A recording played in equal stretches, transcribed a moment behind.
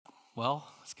Well,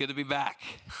 it's good to be back.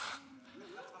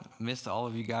 Missed all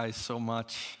of you guys so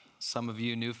much. Some of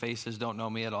you new faces don't know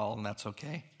me at all, and that's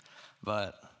okay.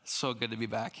 But so good to be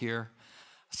back here.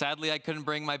 Sadly, I couldn't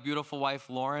bring my beautiful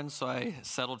wife, Lauren, so I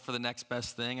settled for the next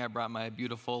best thing. I brought my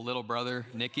beautiful little brother,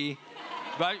 Nikki.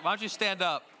 Why don't you stand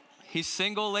up? He's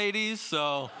single, ladies,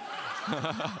 so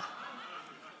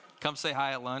come say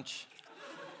hi at lunch.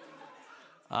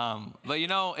 But you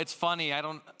know, it's funny,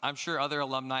 I'm sure other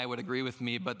alumni would agree with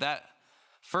me, but that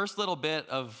first little bit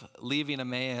of leaving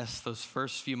Emmaus, those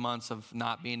first few months of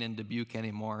not being in Dubuque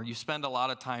anymore, you spend a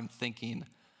lot of time thinking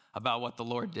about what the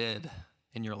Lord did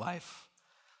in your life.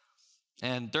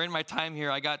 And during my time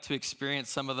here, I got to experience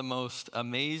some of the most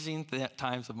amazing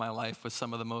times of my life with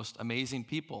some of the most amazing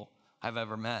people I've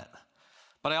ever met.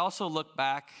 But I also look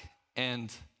back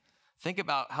and think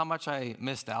about how much I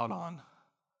missed out on.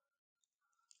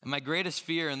 And my greatest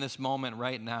fear in this moment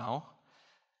right now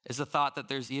is the thought that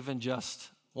there's even just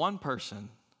one person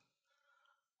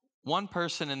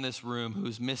in this room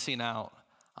who's missing out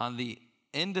on the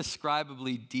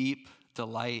indescribably deep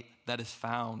delight that is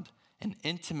found in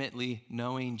intimately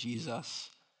knowing Jesus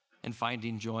and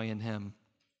finding joy in him.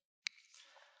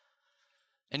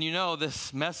 And you know,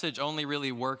 this message only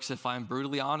really works if I'm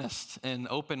brutally honest and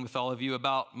open with all of you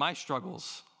about my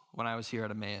struggles when I was here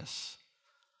at Emmaus.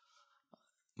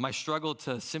 My struggle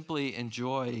to simply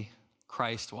enjoy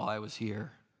Christ while I was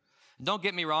here. Don't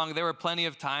get me wrong, there were plenty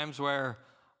of times where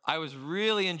I was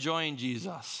really enjoying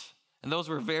Jesus, and those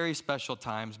were very special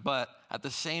times, but at the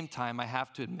same time, I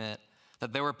have to admit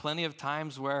that there were plenty of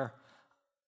times where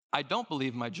I don't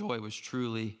believe my joy was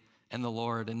truly in the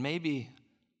Lord, and maybe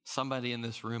somebody in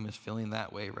this room is feeling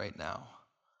that way right now.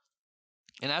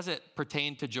 And as it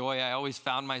pertained to joy, I always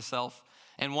found myself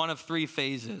in one of three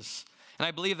phases. And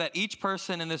I believe that each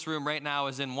person in this room right now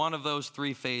is in one of those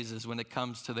three phases when it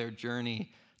comes to their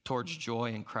journey towards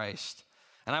joy in Christ.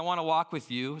 And I want to walk with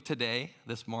you today,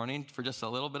 this morning, for just a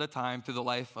little bit of time through the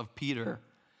life of Peter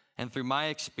and through my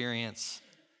experience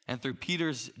and through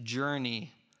Peter's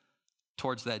journey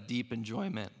towards that deep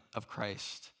enjoyment of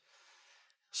Christ.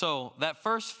 So that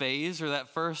first phase, or that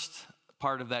first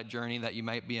part of that journey that you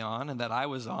might be on and that I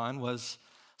was on, was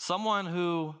someone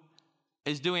who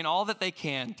is doing all that they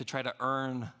can to try to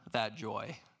earn that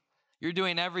joy. You're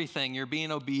doing everything. You're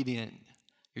being obedient.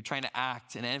 You're trying to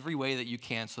act in every way that you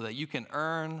can so that you can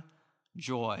earn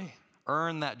joy,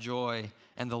 earn that joy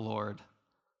in the Lord.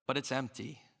 But it's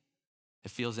empty.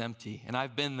 It feels empty. And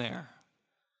I've been there.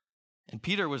 And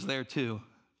Peter was there too.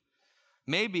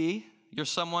 Maybe you're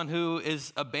someone who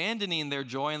is abandoning their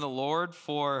joy in the Lord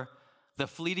for the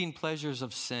fleeting pleasures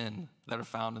of sin that are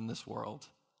found in this world.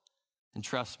 And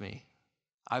trust me,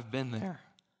 I've been there.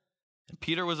 And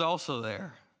Peter was also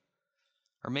there.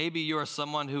 Or maybe you are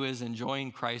someone who is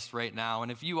enjoying Christ right now.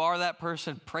 And if you are that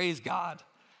person, praise God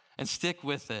and stick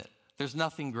with it. There's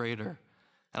nothing greater.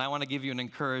 And I want to give you an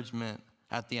encouragement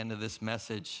at the end of this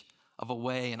message of a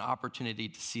way, an opportunity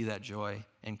to see that joy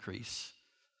increase.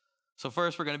 So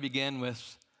first, we're going to begin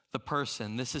with the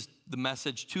person. This is the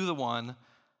message to the one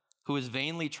who is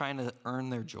vainly trying to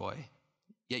earn their joy,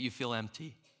 yet you feel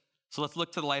empty. So let's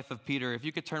look to the life of Peter. If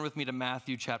you could turn with me to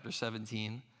Matthew chapter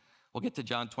 17. We'll get to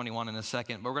John 21 in a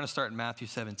second, but we're going to start in Matthew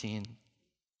 17.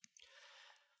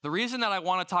 The reason that I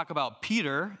want to talk about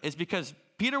Peter is because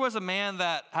Peter was a man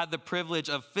that had the privilege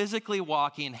of physically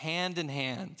walking hand in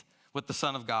hand with the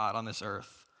Son of God on this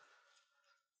earth.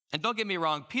 And don't get me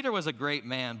wrong, Peter was a great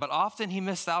man, but often he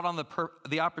missed out on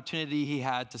the opportunity he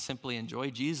had to simply enjoy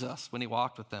Jesus when he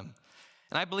walked with him.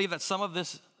 And I believe that some of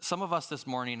us this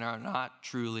morning are not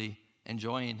truly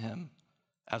enjoying him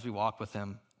as we walk with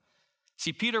him.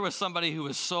 See, Peter was somebody who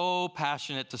was so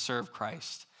passionate to serve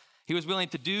Christ. He was willing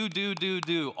to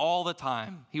do all the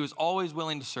time. He was always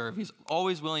willing to serve. He's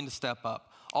always willing to step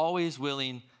up, always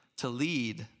willing to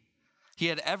lead. He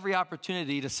had every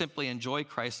opportunity to simply enjoy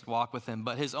Christ and walk with him,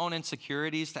 but his own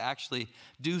insecurities to actually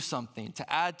do something,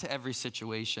 to add to every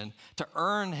situation, to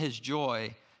earn his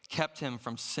joy, kept him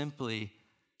from simply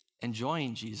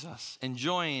enjoying Jesus,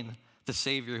 enjoying the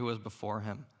Savior who was before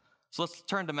him. So let's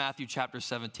turn to Matthew chapter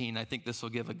 17. I think this will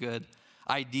give a good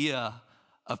idea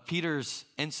of Peter's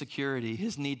insecurity,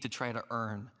 his need to try to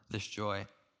earn this joy.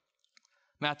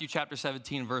 Matthew chapter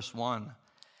 17, verse 1.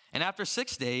 And after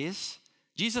 6 days,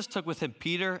 Jesus took with him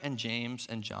Peter and James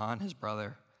and John, his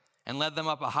brother, and led them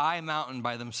up a high mountain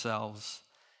by themselves.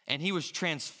 And he was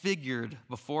transfigured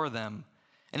before them,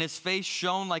 and his face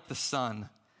shone like the sun,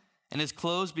 and his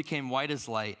clothes became white as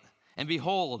light. And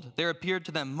behold, there appeared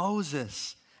to them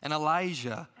Moses and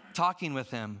Elijah talking with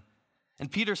him.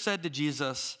 And Peter said to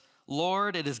Jesus,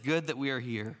 Lord, it is good that we are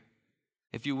here.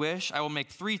 If you wish, I will make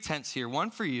 3 tents here,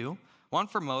 one for you, one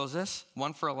for Moses,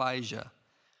 one for Elijah."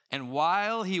 And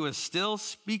while he was still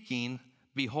speaking,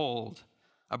 behold,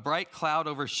 a bright cloud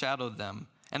overshadowed them,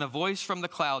 and a voice from the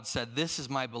cloud said, "This is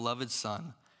my beloved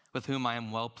Son, with whom I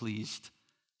am well pleased.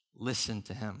 Listen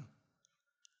to him."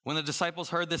 When the disciples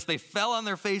heard this, they fell on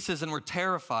their faces and were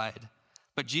terrified.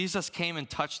 But Jesus came and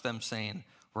touched them, saying,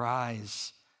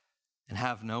 "Rise and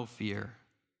have no fear."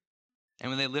 And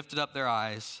when they lifted up their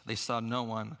eyes, they saw no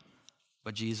one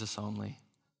but Jesus only.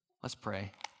 Let's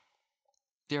pray.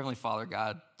 Dear Heavenly Father,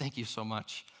 God, thank you so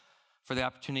much for the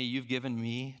opportunity you've given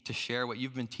me to share what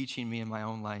you've been teaching me in my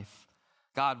own life.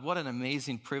 God, what an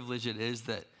amazing privilege it is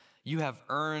that you have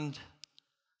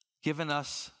given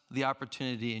us the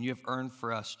opportunity, and you have earned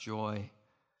for us joy,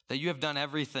 that you have done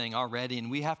everything already, and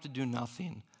we have to do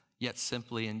nothing, yet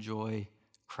simply enjoy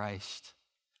Christ.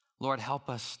 Lord, help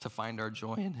us to find our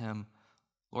joy in him.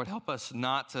 Lord, help us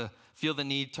not to feel the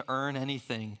need to earn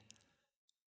anything,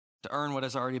 to earn what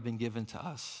has already been given to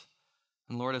us.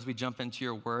 And Lord, as we jump into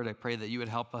your word, I pray that you would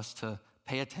help us to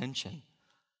pay attention,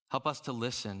 help us to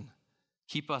listen,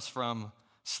 keep us from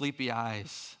sleepy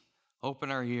eyes,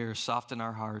 open our ears, soften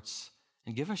our hearts,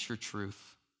 and give us your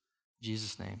truth. In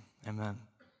Jesus' name, amen.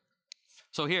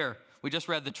 So here, we just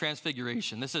read the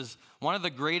Transfiguration. This is one of the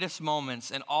greatest moments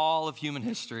in all of human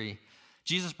history.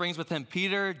 Jesus brings with him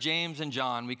Peter, James, and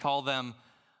John. We call them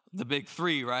the big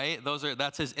three, right?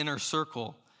 That's his inner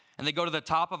circle. And they go to the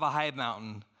top of a high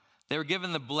mountain. They were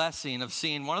given the blessing of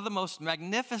seeing one of the most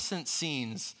magnificent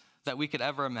scenes that we could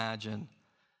ever imagine.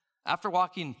 After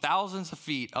walking thousands of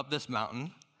feet up this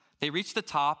mountain, they reach the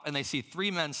top and they see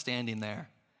 3 men standing there.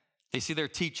 They see their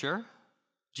teacher,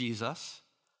 Jesus,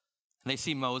 and they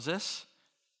see Moses,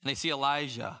 and they see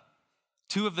Elijah.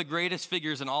 2 of the greatest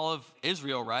figures in all of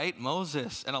Israel, right?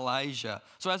 Moses and Elijah.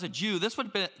 So as a Jew, this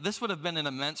would have been an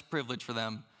immense privilege for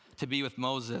them to be with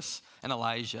Moses and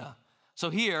Elijah. So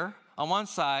here, on one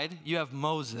side, you have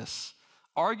Moses,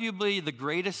 arguably the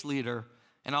greatest leader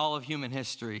in all of human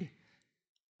history.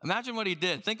 Imagine what he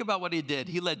did. Think about what he did.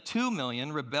 He led 2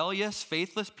 million rebellious,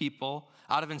 faithless people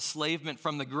out of enslavement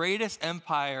from the greatest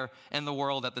empire in the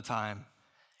world at the time.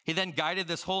 He then guided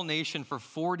this whole nation for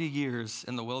 40 years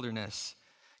in the wilderness.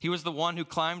 He was the one who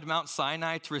climbed Mount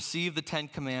Sinai to receive the 10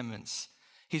 Commandments.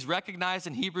 He's recognized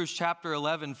in Hebrews chapter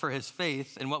 11 for his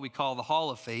faith in what we call the Hall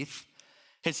of Faith.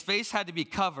 His face had to be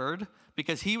covered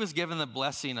because he was given the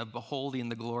blessing of beholding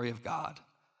the glory of God,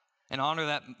 an honor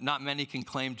that not many can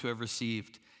claim to have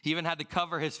received. He even had to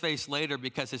cover his face later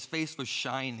because his face was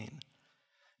shining.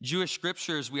 Jewish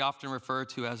scriptures we often refer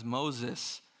to as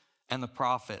Moses and the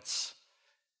prophets.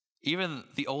 Even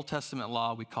the Old Testament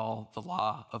law we call the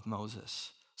law of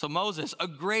Moses. So Moses, a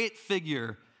great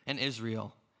figure in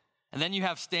Israel. And then you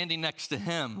have standing next to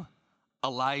him,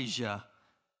 Elijah.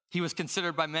 He was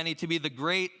considered by many to be the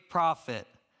great prophet.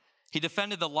 He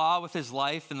defended the law with his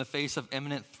life in the face of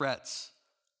imminent threats.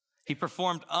 He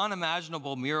performed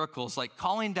unimaginable miracles like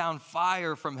calling down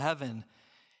fire from heaven.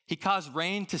 He caused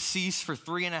rain to cease for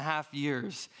 3.5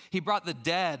 years. He brought the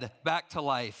dead back to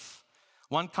life.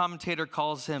 One commentator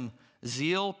calls him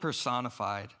zeal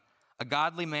personified, a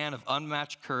godly man of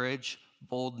unmatched courage,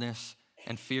 boldness,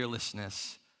 and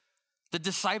fearlessness. The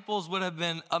disciples would have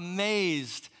been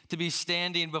amazed to be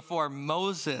standing before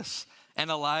Moses and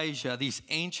Elijah, these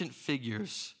ancient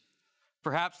figures.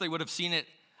 Perhaps they would have seen it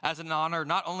as an honor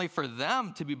not only for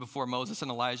them to be before Moses and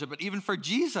Elijah, but even for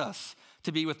Jesus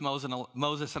to be with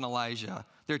Moses and Elijah,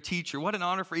 their teacher. What an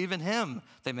honor for even him,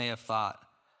 they may have thought.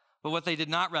 But what they did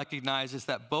not recognize is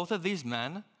that both of these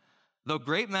men, though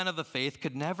great men of the faith,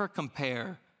 could never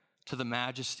compare to the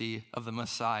majesty of the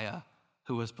Messiah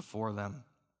who was before them.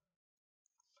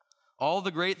 All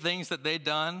the great things that they'd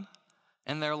done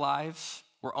in their lives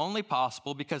were only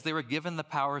possible because they were given the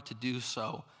power to do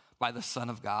so by the Son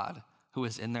of God, who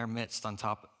is in their midst at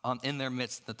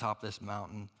the top of this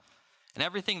mountain. And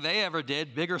everything they ever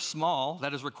did, big or small,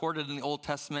 that is recorded in the Old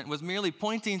Testament, was merely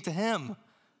pointing to him,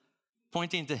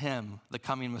 the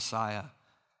coming Messiah.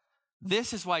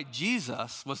 This is why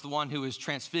Jesus was the one who was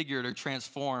transfigured or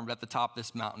transformed at the top of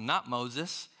this mountain, not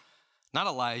Moses, not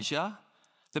Elijah.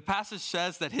 The passage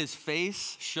says that his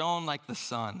face shone like the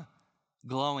sun,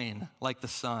 glowing like the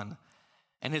sun,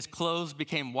 and his clothes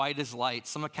became white as light.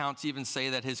 Some accounts even say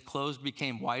that his clothes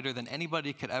became whiter than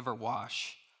anybody could ever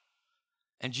wash.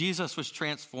 And Jesus was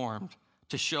transformed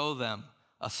to show them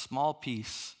a small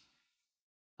piece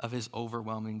of his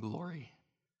overwhelming glory.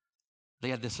 They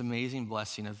had this amazing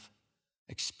blessing of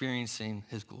experiencing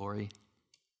his glory.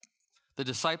 The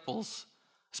disciples,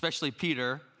 especially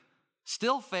Peter,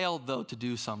 still failed, though, to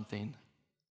do something.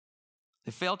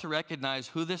 They failed to recognize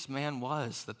who this man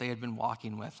was that they had been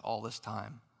walking with all this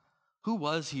time. Who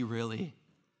was he really?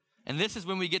 And this is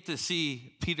when we get to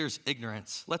see Peter's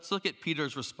ignorance. Let's look at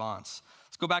Peter's response.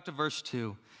 Let's go back to verse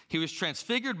 2. He was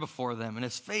transfigured before them, and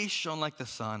his face shone like the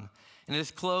sun, and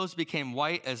his clothes became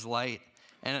white as light.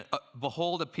 And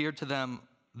behold,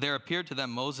 there appeared to them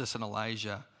Moses and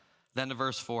Elijah. Then to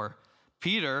verse 4,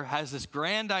 Peter has this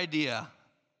grand idea.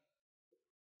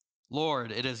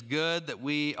 Lord, it is good that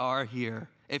we are here.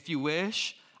 If you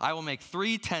wish, I will make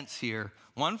 3 tents here,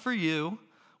 one for you,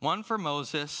 one for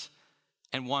Moses,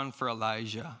 and one for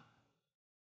Elijah.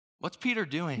 What's Peter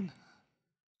doing?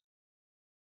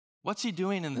 What's he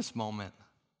doing in this moment?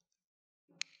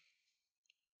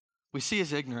 We see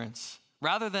his ignorance.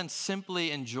 Rather than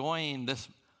simply enjoying this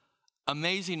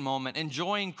amazing moment,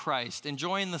 enjoying Christ,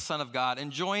 enjoying the Son of God,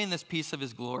 enjoying this piece of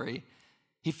his glory,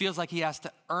 he feels like he has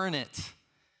to earn it.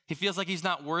 He feels like he's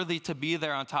not worthy to be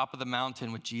there on top of the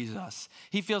mountain with Jesus.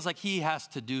 He feels like he has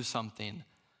to do something.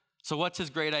 So what's his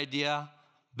great idea?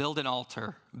 Build an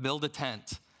altar, build a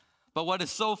tent. But what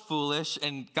is so foolish,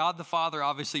 and God the Father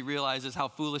obviously realizes how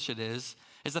foolish it is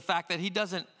the fact that he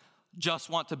doesn't just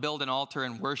want to build an altar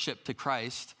and worship to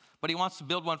Christ, but he wants to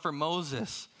build one for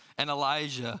Moses and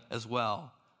Elijah as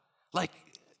well. Like,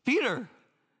 Peter,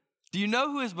 do you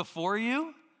know who is before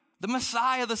you? The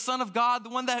Messiah, the Son of God, the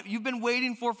one that you've been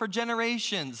waiting for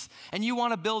generations. And you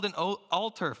want to build an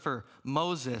altar for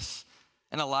Moses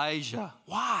and Elijah.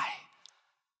 Why?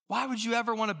 Why would you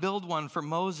ever want to build one for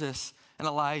Moses and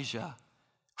Elijah?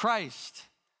 Christ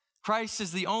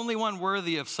is the only one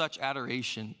worthy of such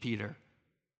adoration, Peter.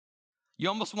 You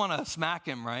almost want to smack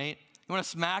him, right? You want to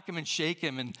smack him and shake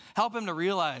him and help him to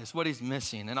realize what he's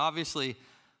missing. And obviously,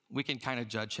 we can kind of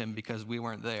judge him because we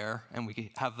weren't there and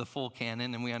we have the full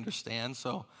canon and we understand.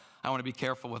 So I want to be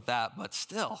careful with that. But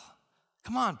still,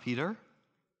 come on, Peter.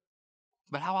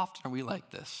 But how often are we like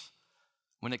this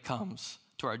when it comes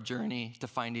to our journey to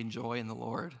finding joy in the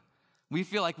Lord? We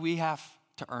feel like we have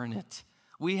to earn it.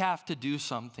 We have to do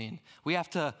something. We have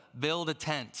to build a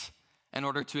tent in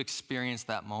order to experience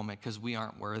that moment because we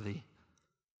aren't worthy.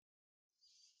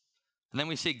 And then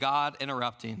we see God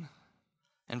interrupting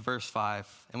in verse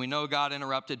 5. And we know God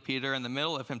interrupted Peter in the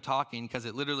middle of him talking because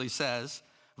it literally says,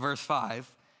 verse 5,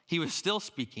 he was still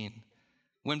speaking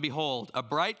when, behold, a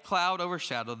bright cloud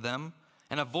overshadowed them,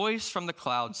 and a voice from the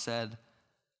cloud said,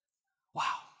 wow,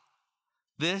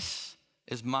 this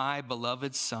is my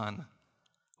beloved Son,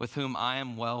 with whom I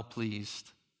am well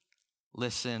pleased.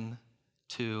 Listen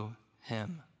to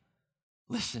him.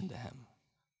 Listen to him.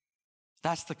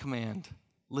 That's the command.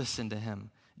 Listen to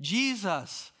him.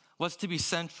 Jesus was to be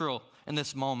central in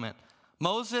this moment.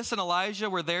 Moses and Elijah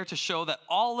were there to show that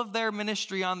all of their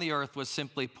ministry on the earth was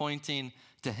simply pointing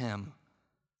to him.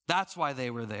 That's why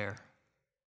they were there.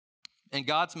 And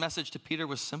God's message to Peter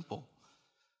was simple.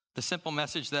 The simple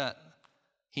message that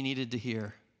he needed to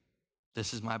hear.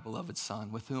 This is my beloved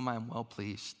Son, with whom I am well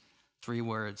pleased. 3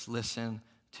 words, listen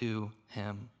to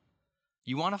him.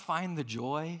 You want to find the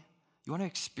joy? You want to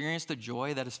experience the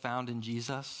joy that is found in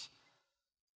Jesus?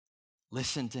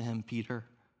 Listen to him, Peter.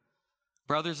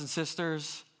 Brothers and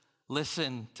sisters,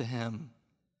 listen to him.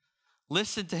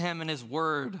 Listen to him in his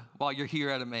word while you're here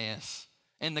at Emmaus,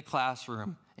 in the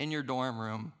classroom, in your dorm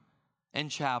room, in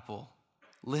chapel.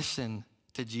 Listen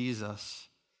to Jesus.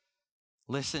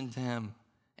 Listen to him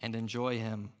and enjoy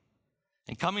him.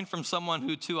 And coming from someone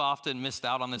who too often missed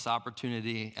out on this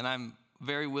opportunity, and I'm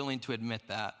very willing to admit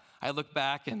that, I look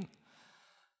back and,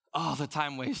 the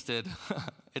time wasted.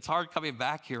 It's hard coming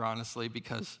back here, honestly,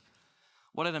 because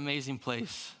what an amazing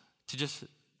place to just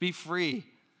be free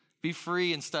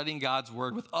in studying God's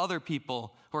word with other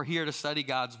people who are here to study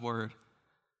God's word.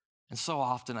 And so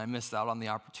often I missed out on the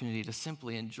opportunity to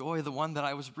simply enjoy the one that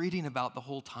I was reading about the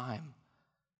whole time.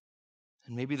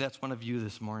 And maybe that's one of you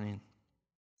this morning.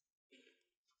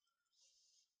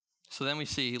 So then we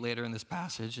see later in this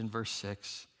passage in verse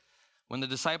 6, when the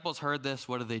disciples heard this,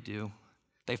 what do?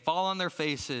 They fall on their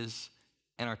faces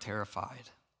and are terrified.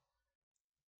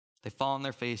 They fall on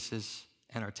their faces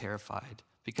and are terrified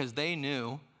because they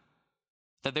knew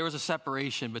that there was a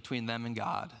separation between them and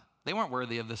God. They weren't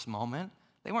worthy of this moment.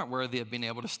 They weren't worthy of being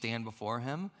able to stand before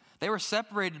him. They were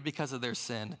separated because of their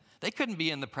sin. They couldn't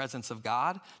be in the presence of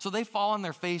God, so they fall on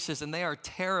their faces and they are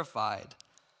terrified.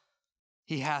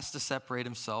 He has to separate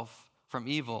himself from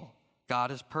evil.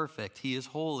 God is perfect. He is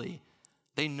holy.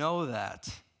 They know that,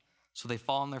 so they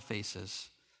fall on their faces.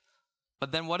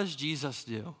 But then what does Jesus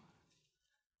do?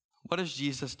 What does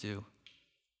Jesus do?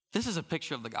 This is a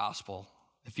picture of the gospel.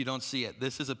 If you don't see it,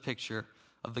 this is a picture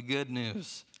of the good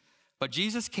news. But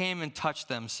Jesus came and touched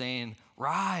them, saying,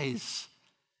 "Rise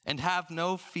and have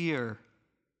no fear.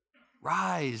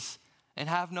 Rise and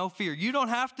have no fear. You don't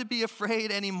have to be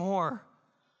afraid anymore.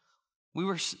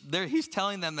 He's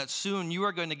telling them that soon you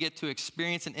are going to get to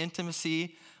experience an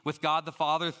intimacy with God the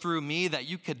Father through me that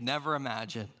you could never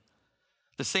imagine.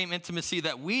 The same intimacy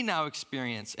that we now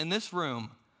experience in this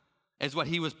room is what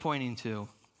he was pointing to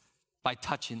by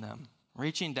touching them,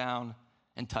 reaching down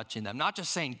and touching them. Not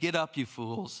just saying, get up, you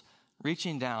fools.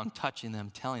 Reaching down, touching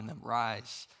them, telling them,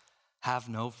 rise, have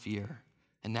no fear.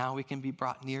 And now we can be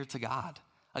brought near to God,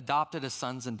 adopted as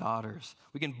sons and daughters.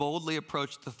 We can boldly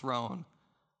approach the throne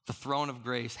of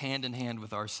grace, hand in hand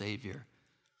with our Savior.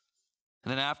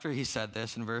 And then after he said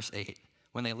this in verse 8,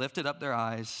 when they lifted up their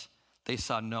eyes, they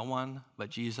saw no one but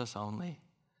Jesus only.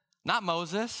 Not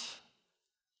Moses,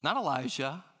 not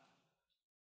Elijah,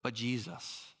 but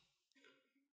Jesus.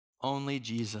 Only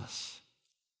Jesus.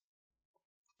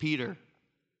 Peter,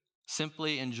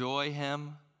 simply enjoy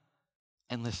him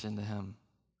and listen to him.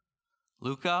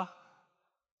 Luca,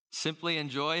 simply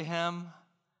enjoy him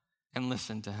and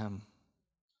listen to him.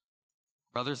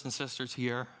 Brothers and sisters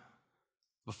here,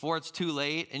 before it's too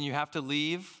late and you have to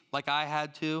leave like I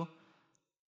had to,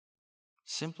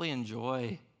 simply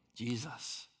enjoy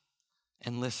Jesus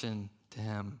and listen to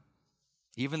him.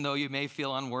 Even though you may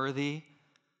feel unworthy,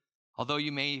 although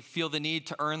you may feel the need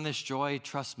to earn this joy,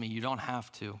 trust me, you don't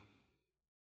have to.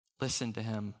 Listen to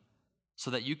him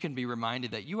so that you can be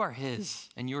reminded that you are his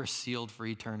and you are sealed for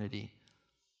eternity.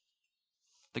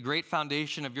 The great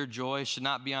foundation of your joy should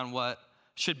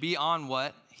be on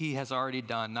what he has already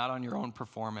done, not on your own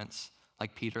performance,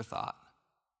 like Peter thought.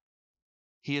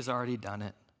 He has already done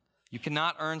it. You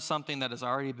cannot earn something that has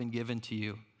already been given to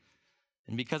you.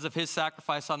 And because of his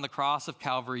sacrifice on the cross of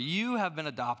Calvary, you have been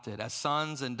adopted as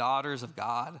sons and daughters of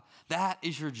God. That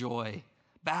is your joy.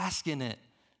 Bask in it.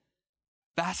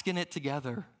 Bask in it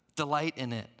together. Delight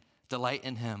in it. Delight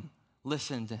in him.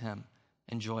 Listen to him.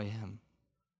 Enjoy him.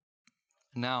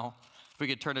 Now, if we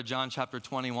could turn to John chapter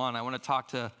 21, I want to talk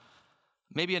to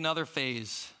maybe another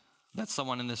phase that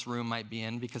someone in this room might be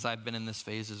in, because I've been in this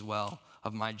phase as well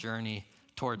of my journey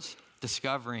towards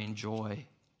discovering joy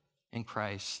in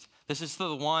Christ. This is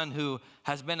the one who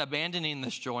has been abandoning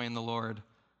this joy in the Lord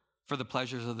for the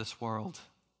pleasures of this world.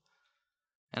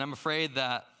 And I'm afraid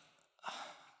that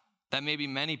may be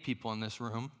many people in this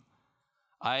room.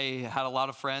 I had a lot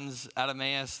of friends at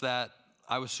Emmaus that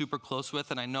I was super close with,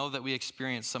 and I know that we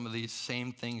experienced some of these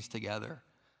same things together.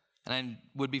 And I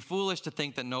would be foolish to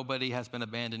think that nobody has been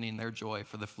abandoning their joy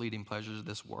for the fleeting pleasures of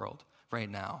this world right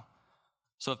now.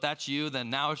 So if that's you, then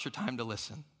now is your time to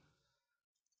listen.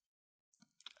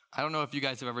 I don't know if you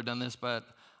guys have ever done this, but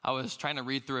I was trying to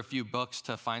read through a few books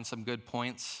to find some good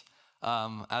points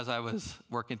as I was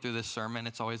working through this sermon.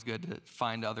 It's always good to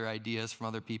find other ideas from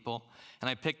other people. And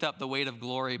I picked up The Weight of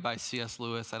Glory by C.S.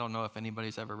 Lewis. I don't know if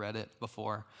anybody's ever read it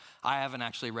before. I haven't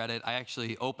actually read it. I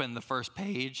actually opened the first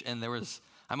page, and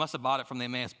I must have bought it from the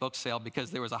Emmaus book sale because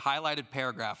there was a highlighted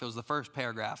paragraph. It was the first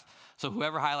paragraph. So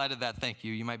whoever highlighted that, thank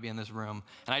you. You might be in this room.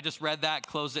 And I just read that,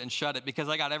 closed it, and shut it because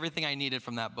I got everything I needed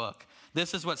from that book.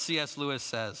 This is what C.S. Lewis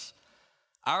says.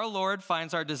 Our Lord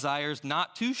finds our desires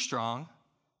not too strong,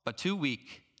 but too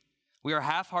weak. We are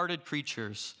half-hearted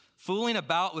creatures, fooling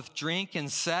about with drink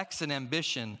and sex and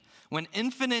ambition when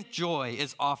infinite joy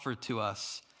is offered to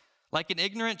us. Like an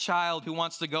ignorant child who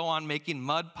wants to go on making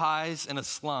mud pies in a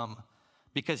slum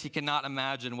because he cannot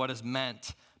imagine what is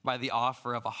meant by the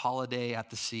offer of a holiday at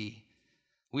the sea.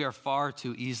 We are far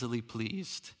too easily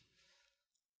pleased.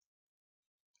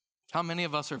 How many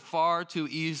of us are far too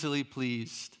easily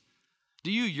pleased?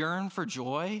 Do you yearn for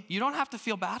joy? You don't have to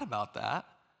feel bad about that.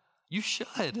 You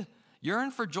should.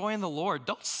 Yearn for joy in the Lord.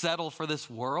 Don't settle for this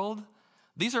world.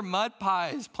 These are mud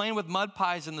pies, playing with mud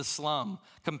pies in the slum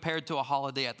compared to a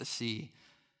holiday at the sea.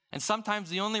 And sometimes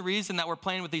the only reason that we're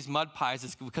playing with these mud pies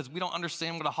is because we don't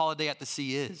understand what a holiday at the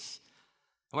sea is.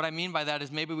 And what I mean by that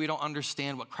is maybe we don't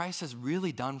understand what Christ has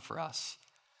really done for us,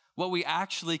 what we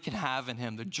actually can have in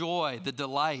him, the joy, the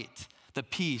delight, the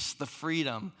peace, the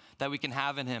freedom that we can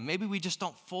have in him. Maybe we just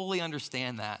don't fully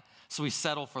understand that, so we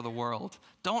settle for the world.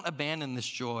 Don't abandon this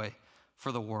joy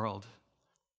for the world.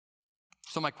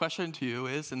 So my question to you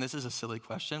is, and this is a silly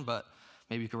question, but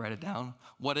maybe you can write it down.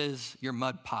 What is your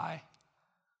mud pie?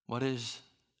 What is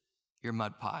your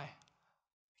mud pie?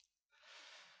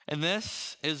 And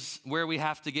this is where we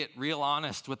have to get real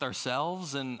honest with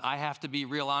ourselves, and I have to be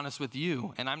real honest with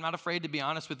you. And I'm not afraid to be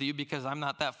honest with you because I'm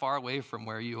not that far away from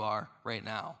where you are right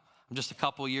now. I'm just a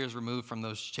couple years removed from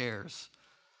those chairs.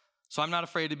 So I'm not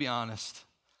afraid to be honest.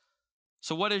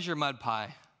 So what is your mud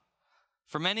pie?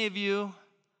 For many of you,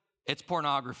 it's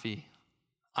pornography.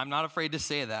 I'm not afraid to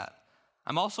say that.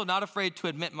 I'm also not afraid to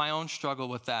admit my own struggle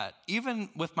with that, even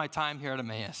with my time here at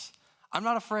Emmaus. I'm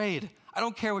not afraid. I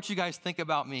don't care what you guys think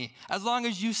about me. As long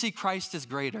as you see Christ as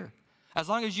greater, as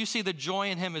long as you see the joy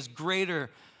in him is greater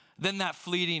than that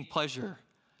fleeting pleasure,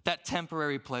 that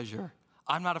temporary pleasure,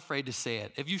 I'm not afraid to say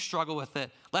it. If you struggle with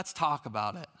it, let's talk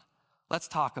about it. Let's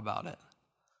talk about it.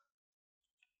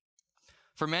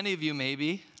 For many of you,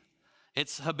 maybe,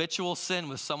 it's habitual sin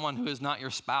with someone who is not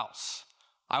your spouse.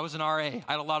 I was an RA. I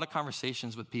had a lot of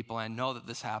conversations with people. I know that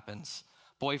this happens.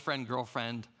 Boyfriend,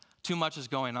 girlfriend, too much is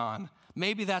going on.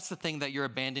 Maybe that's the thing that you're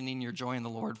abandoning your joy in the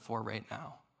Lord for right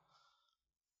now.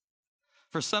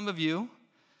 For some of you,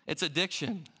 it's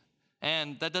addiction.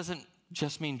 And that doesn't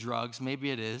just mean drugs.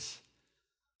 Maybe it is.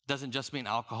 Doesn't just mean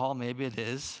alcohol. Maybe it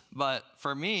is. But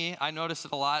for me, I notice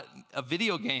it a lot of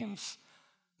video games.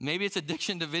 Maybe it's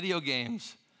addiction to video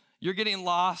games. You're getting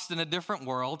lost in a different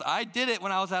world. I did it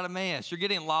when I was at Emmaus. You're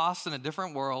getting lost in a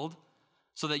different world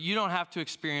so that you don't have to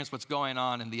experience what's going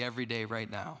on in the everyday right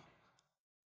now.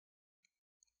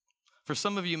 For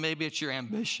some of you, maybe it's your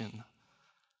ambition.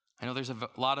 I know there's a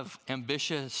lot of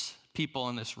ambitious people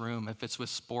in this room, if it's with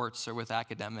sports or with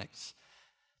academics.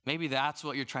 Maybe that's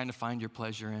what you're trying to find your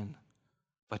pleasure in,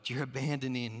 but you're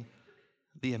abandoning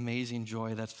the amazing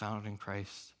joy that's found in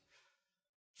Christ.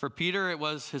 For Peter, it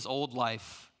was his old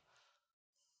life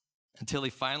until he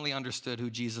finally understood who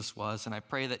Jesus was. And I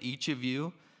pray that each of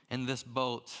you in this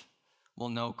boat will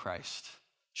know Christ,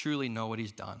 truly know what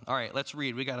he's done. All right, let's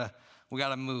read. We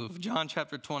gotta move. John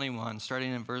chapter 21,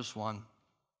 starting in verse 1.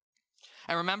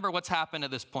 And remember what's happened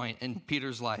at this point in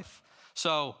Peter's life.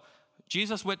 So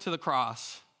Jesus went to the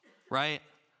cross, right?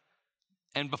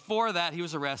 And before that, he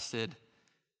was arrested.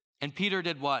 And Peter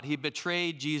did what? He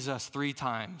betrayed Jesus 3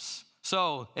 times.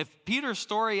 So if Peter's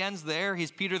story ends there,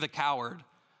 he's Peter the coward,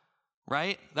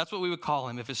 right? That's what we would call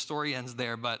him if his story ends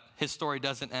there, but his story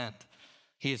doesn't end.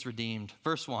 He is redeemed.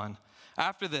 Verse 1.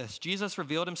 After this, Jesus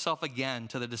revealed himself again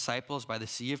to the disciples by the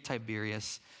Sea of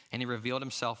Tiberias, and he revealed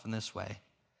himself in this way.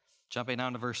 Jumping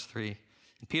down to verse 3.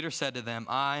 And Peter said to them,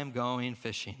 I am going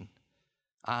fishing.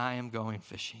 I am going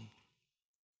fishing.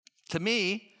 To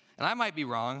me, and I might be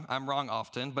wrong, I'm wrong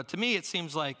often, but to me it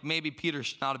seems like maybe Peter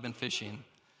should not have been fishing.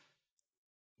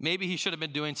 Maybe he should have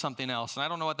been doing something else. And I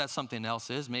don't know what that something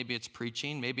else is. Maybe it's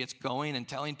preaching. Maybe it's going and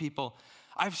telling people,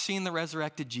 I've seen the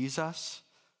resurrected Jesus.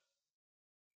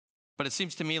 But it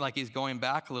seems to me like he's going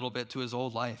back a little bit to his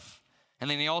old life. And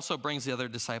then he also brings the other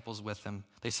disciples with him.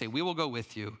 They say, we will go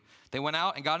with you. They went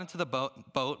out and got into the boat,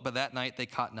 but that night they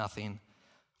caught nothing.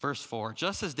 Verse 4,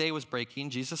 just as day was breaking,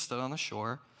 Jesus stood on the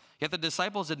shore. Yet the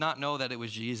disciples did not know that it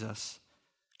was Jesus.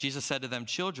 Jesus said to them,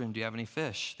 children, do you have any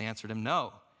fish? They answered him,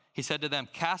 no. He said to them,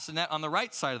 cast a net on the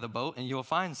right side of the boat and you will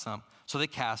find some. So they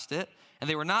cast it, and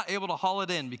they were not able to haul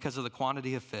it in because of the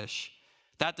quantity of fish.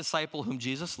 That disciple whom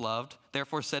Jesus loved,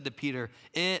 therefore said to Peter,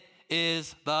 it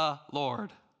is the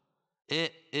Lord.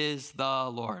 It is the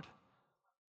Lord.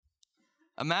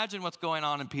 Imagine what's going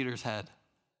on in Peter's head.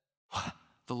 What?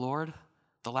 The Lord?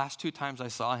 The last 2 times I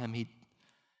saw him, he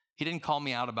didn't call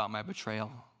me out about my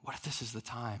betrayal. What if this is the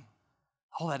time?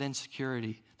 All that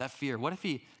insecurity, that fear. What if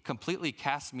he completely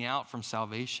casts me out from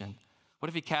salvation? What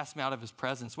if he casts me out of his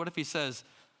presence? What if he says,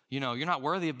 you're not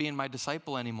worthy of being my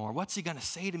disciple anymore? What's he going to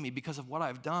say to me because of what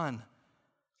I've done?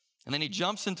 And then he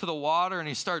jumps into the water and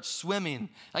he starts swimming.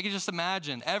 I can just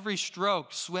imagine every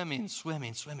stroke, swimming.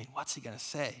 What's he going to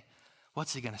say?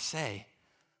 What's he going to say?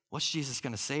 What's Jesus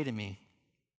going to say to me?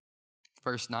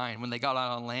 Verse 9, when they got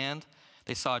out on land,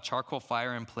 they saw a charcoal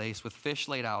fire in place with fish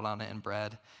laid out on it and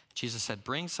bread. Jesus said,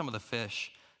 bring some of the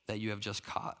fish that you have just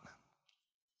caught.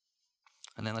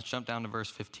 And then let's jump down to verse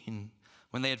 15.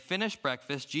 When they had finished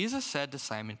breakfast, Jesus said to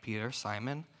Simon Peter,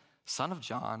 Simon, son of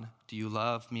John, do you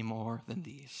love me more than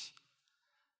these?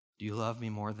 Do you love me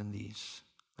more than these?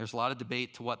 There's a lot of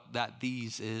debate to what that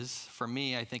these is. For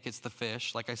me, I think it's the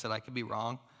fish. Like I said, I could be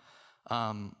wrong.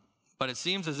 But it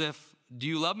seems as if, do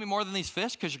you love me more than these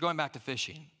fish? Because you're going back to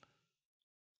fishing.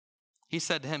 He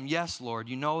said to him, yes, Lord,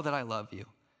 you know that I love you.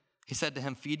 He said to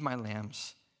him, feed my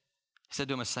lambs. He said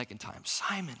to him a second time,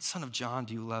 Simon, son of John,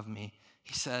 do you love me?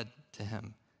 He said to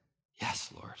him, yes,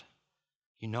 Lord,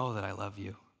 you know that I love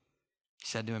you. He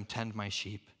said to him, tend my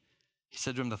sheep. He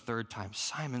said to him the third time,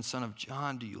 Simon, son of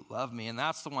John, do you love me? And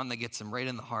that's the one that gets him right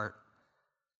in the heart.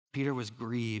 Peter was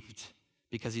grieved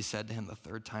because he said to him the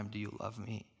third time, do you love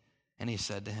me? And he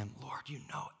said to him, Lord, you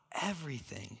know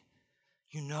everything.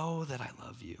 You know that I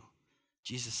love you.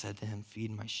 Jesus said to him,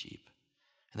 feed my sheep.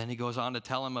 And then he goes on to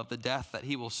tell him of the death that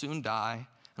he will soon die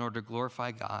in order to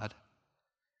glorify God.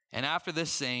 And after this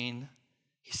saying,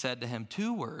 he said to him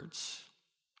 2 words,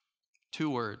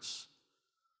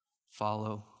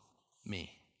 follow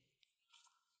me.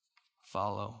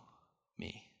 Follow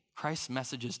me. Christ's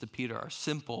messages to Peter are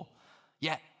simple,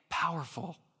 yet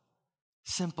powerful.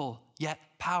 Simple, yet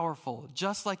powerful.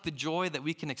 Just like the joy that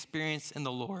we can experience in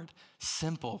the Lord.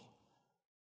 Simple,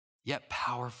 yet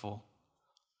powerful.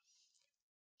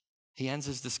 He ends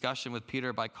his discussion with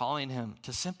Peter by calling him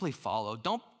to simply follow.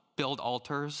 Don't build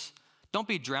altars. Don't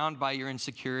be drowned by your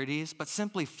insecurities, but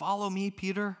simply follow me,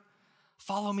 Peter.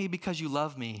 Follow me because you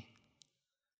love me.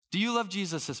 Do you love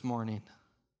Jesus this morning?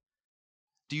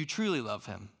 Do you truly love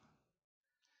him?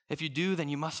 If you do, then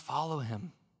you must follow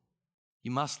him.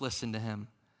 You must listen to him.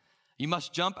 You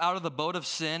must jump out of the boat of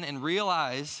sin and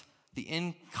realize the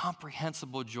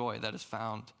incomprehensible joy that is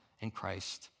found in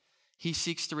Christ. He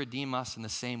seeks to redeem us in the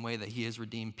same way that he has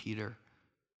redeemed Peter.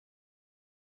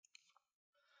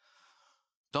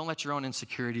 Don't let your own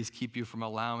insecurities keep you from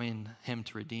allowing him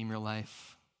to redeem your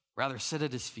life. Rather, sit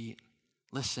at his feet,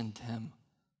 listen to him,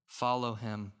 follow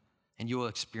him, and you will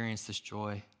experience this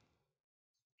joy.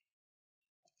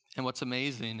 And what's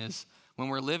amazing is when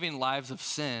we're living lives of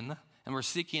sin and we're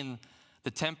seeking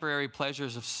the temporary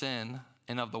pleasures of sin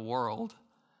and of the world,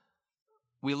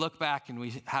 we look back and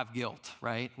we have guilt,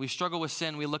 right? We struggle with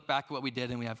sin, we look back at what we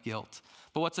did and we have guilt.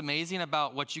 But what's amazing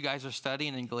about what you guys are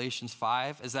studying in Galatians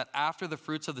 5 is that after the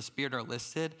fruits of the Spirit are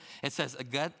listed, it says,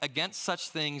 against such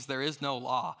things there is no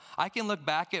law. I can look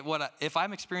back at if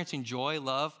I'm experiencing joy,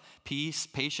 love, peace,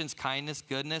 patience, kindness,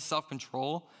 goodness,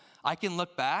 self-control, I can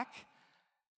look back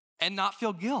and not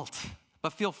feel guilt,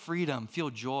 but feel freedom,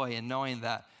 feel joy in knowing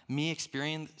that me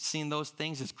experiencing those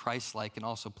things is Christ-like and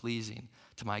also pleasing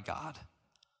to my God.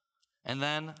 And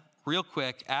then, real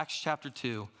quick, Acts chapter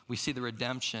 2, we see the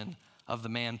redemption of the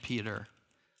man Peter.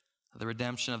 The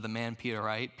redemption of the man Peter,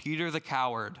 right? Peter the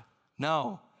coward.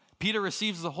 No. Peter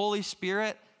receives the Holy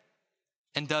Spirit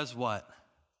and does what?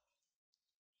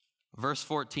 Verse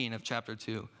 14 of chapter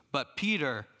 2. But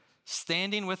Peter,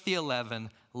 standing with the 11,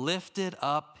 lifted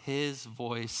up his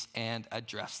voice and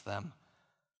addressed them.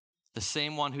 The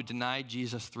same one who denied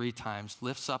Jesus 3 times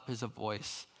lifts up his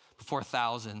voice before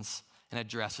thousands and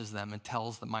addresses them and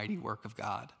tells the mighty work of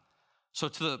God. So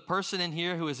to the person in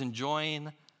here who is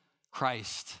enjoying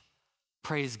Christ,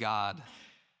 praise God.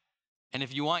 And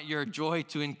if you want your joy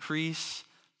to increase,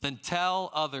 then tell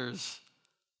others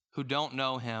who don't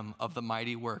know him of the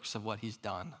mighty works of what he's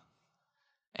done.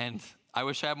 And I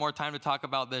wish I had more time to talk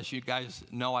about this. You guys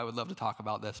know I would love to talk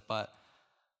about this, but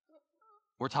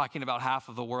we're talking about half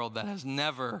of the world that has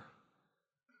never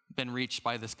been reached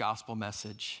by this gospel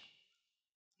message.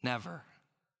 Never.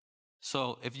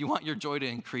 So if you want your joy to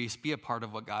increase, be a part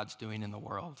of what God's doing in the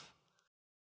world.